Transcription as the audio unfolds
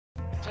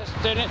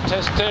testing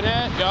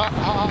it.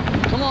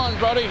 Yeah, come on,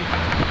 buddy.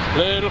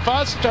 Little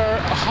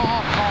faster.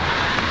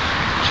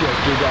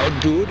 Check it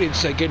out, dude.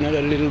 It's like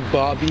another little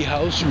Barbie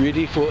house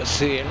ready for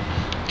sale.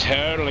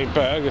 Totally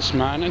bogus,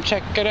 man. And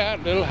check it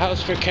out, little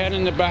house for Ken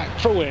in the back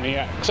for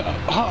Winiacs.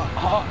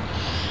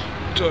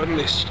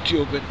 Totally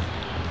stupid.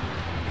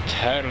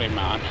 Totally,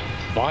 man.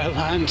 Buy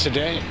land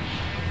today.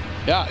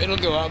 Yeah, it'll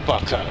go out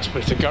box house,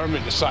 but if the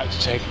government decides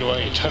to take it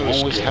away, it's totally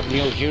always have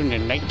me out here in the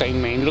night time,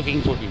 man,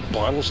 looking for the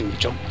bottles and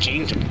junk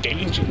jeans and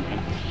danger,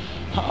 man.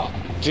 Oh,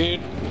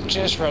 dude,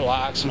 just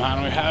relax,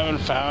 man. We haven't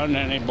found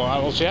any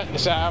bottles yet.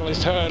 This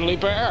alley's totally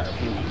bare.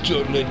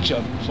 Totally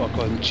junk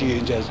fucking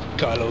change, as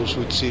Carlos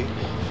would say.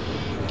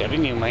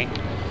 Telling you, mate.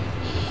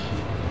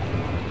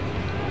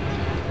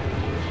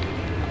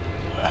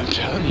 I'm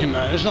telling you,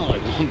 man, it's not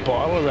like one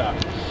bottle of that.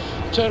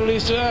 Totally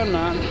sad,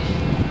 man.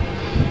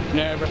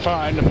 Never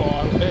find a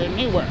bottle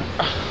anywhere.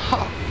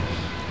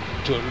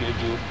 Totally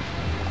do.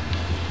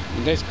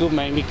 And that's good,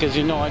 man, because,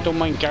 you know, I don't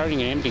mind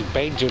carrying an empty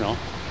bag, you know.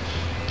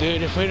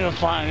 Dude, if we don't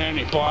find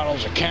any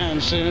bottles or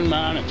cans soon,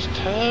 man, it's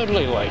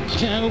totally like,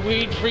 no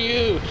weed for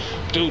you.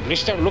 Dude,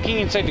 let's start looking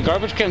inside the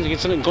garbage cans to get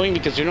something going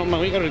because, you know,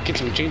 man, we gotta get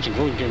some change and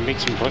going and make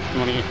some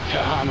money.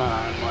 Yeah,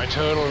 man, my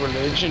total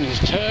religion is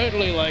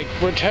totally like,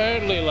 we're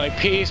totally like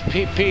peaceful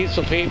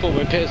people.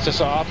 We piss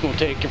us off and we'll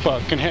take your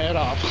fucking head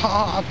off.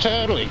 Ha,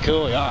 totally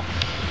cool, yeah.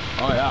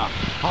 Oh, yeah.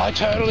 I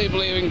totally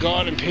believe in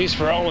God and peace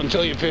for all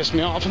until you piss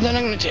me off, and then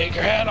I'm gonna take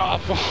your head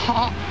off.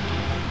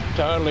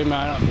 Totally,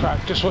 man.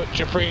 Practice what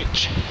you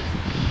preach.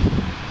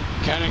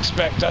 Can't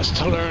expect us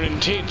to learn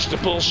and teach the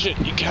bullshit.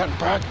 You can't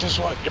practice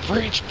what you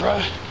preach,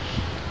 bruh.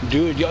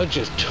 Dude, you're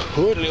just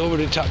totally over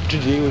the top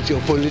today with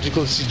your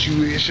political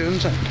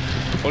situations and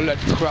all that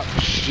crap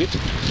shit.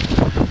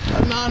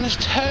 That man is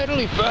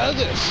totally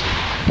bogus.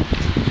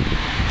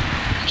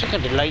 Check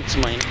out the lights,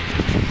 man.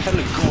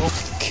 Totally cool.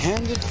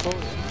 Candid photo.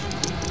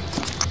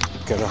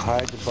 Gotta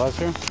hide the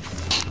buzzer.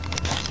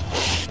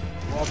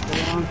 Walk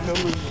around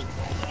filming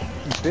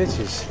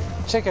bitches.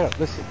 Check it out,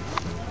 listen.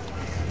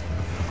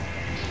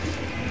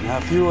 Now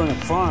if you were on a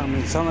farm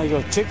and it sounded like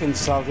your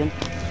chickens talking.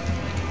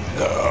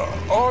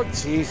 Oh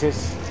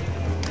Jesus.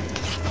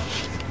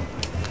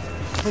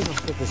 Let me go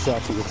flip this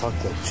off and go talk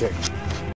to that chick.